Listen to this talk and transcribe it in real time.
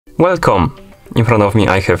Welcome! In front of me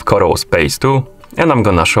I have Coros Pace 2 and I'm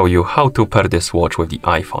gonna show you how to pair this watch with the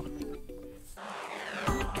iPhone.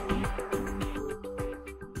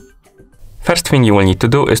 First thing you will need to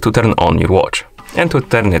do is to turn on your watch. And to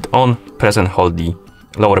turn it on, press and hold the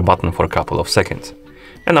lower button for a couple of seconds.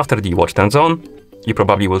 And after the watch turns on, you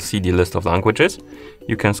probably will see the list of languages.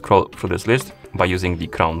 You can scroll through this list by using the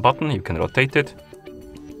crown button. You can rotate it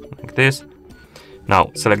like this.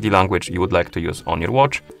 Now select the language you would like to use on your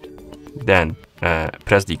watch. Then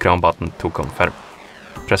press the crown button to confirm.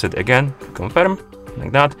 Press it again to confirm,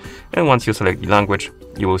 like that. And once you select the language,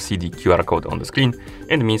 you will see the QR code on the screen.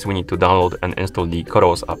 It means we need to download and install the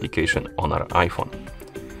Coros application on our iPhone.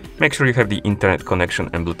 Make sure you have the internet connection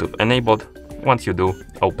and Bluetooth enabled. Once you do,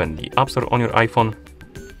 open the App Store on your iPhone.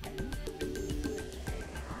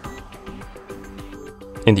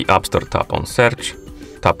 In the App Store, tap on Search,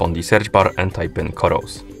 tap on the search bar and type in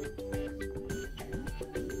Coros.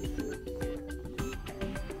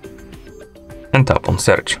 And tap on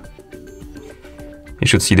Search. You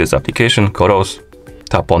should see this application, Coros.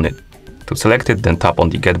 Tap on it to select it, then tap on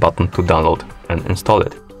the Get button to download and install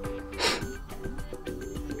it.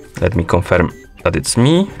 Let me confirm that it's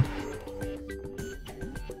me.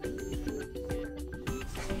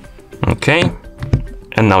 Okay,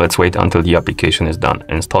 and now let's wait until the application is done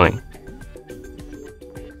installing.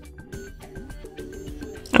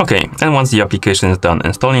 Okay, and once the application is done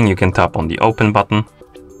installing, you can tap on the Open button.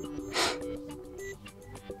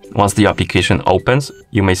 Once the application opens,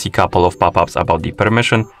 you may see a couple of pop-ups about the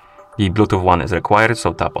permission. The Bluetooth one is required,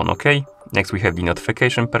 so tap on OK. Next we have the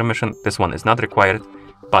notification permission. This one is not required,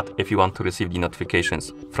 but if you want to receive the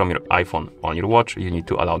notifications from your iPhone on your watch, you need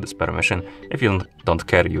to allow this permission. If you don't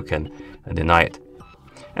care, you can deny it.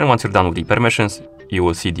 And once you're done with the permissions, you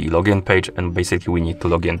will see the login page, and basically we need to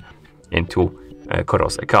log in into a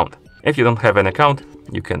Coros account. If you don't have an account,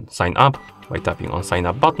 you can sign up by tapping on sign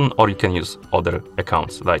up button, or you can use other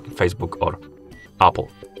accounts like Facebook or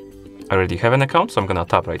Apple. I already have an account, so I'm gonna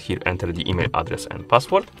tap right here, enter the email address and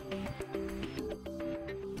password.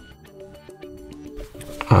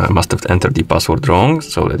 I must have entered the password wrong,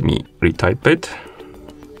 so let me retype it.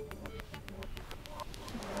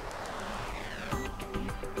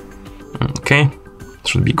 Okay,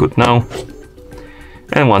 should be good now.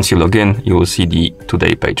 And once you log in, you will see the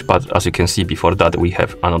Today page. But as you can see, before that, we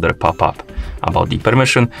have another pop-up about the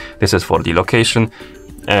permission. This is for the location.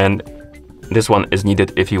 And this one is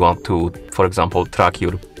needed if you want to, for example, track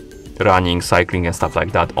your running, cycling, and stuff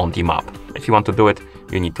like that on the map. If you want to do it,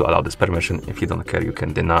 you need to allow this permission. If you don't care, you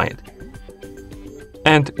can deny it.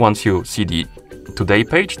 And once you see the Today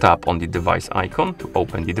page, tap on the device icon to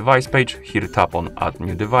open the device page. Here, tap on Add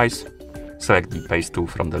New Device. Select the Pace 2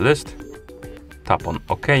 from the list. Tap on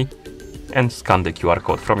OK and scan the QR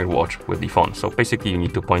code from your watch with the phone. So basically you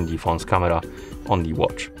need to point the phone's camera on the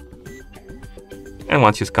watch. And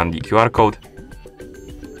once you scan the QR code,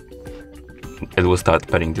 it will start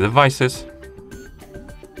pairing the devices.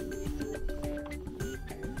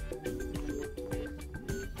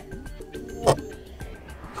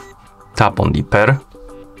 Tap on the Pair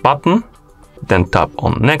button, then tap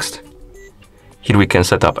on Next. Here we can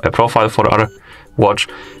set up a profile for our watch,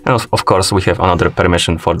 and of course we have another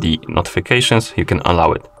permission for the notifications. You can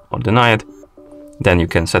allow it or deny it. Then you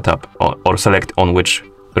can set up or select on which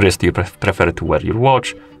wrist you prefer to wear your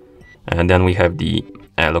watch. And then we have the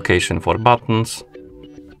location for buttons.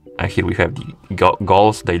 Here we have the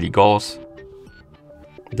goals, daily goals.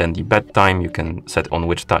 Then the bedtime, you can set on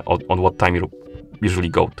which time, on what time you usually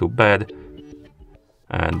go to bed.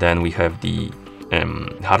 And then we have the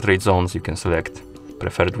heart rate zones. You can select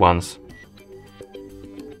preferred ones.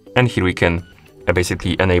 And here we can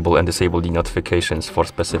basically enable and disable the notifications for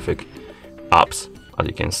specific apps. As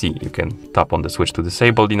you can see, you can tap on the switch to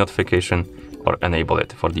disable the notification or enable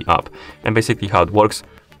it for the app. And basically how it works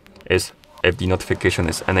is if the notification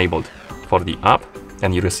is enabled for the app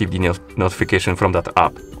and you receive the notification from that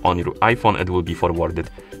app on your iPhone, it will be forwarded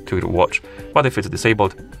to your watch. But if it's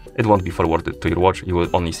disabled, it won't be forwarded to your watch. You will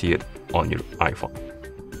only see it on your iPhone.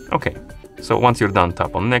 Okay, so once you're done,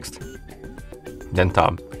 tap on Next, then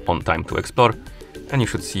tap on Time to Explore, and you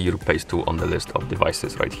should see your Pace 2 on the list of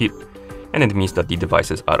devices right here. And it means that the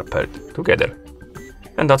devices are paired together.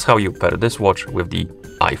 And that's how you pair this watch with the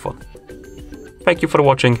iPhone. Thank you for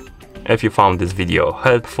watching. If you found this video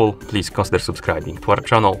helpful, please consider subscribing to our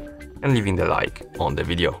channel and leaving the like on the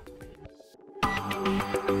video.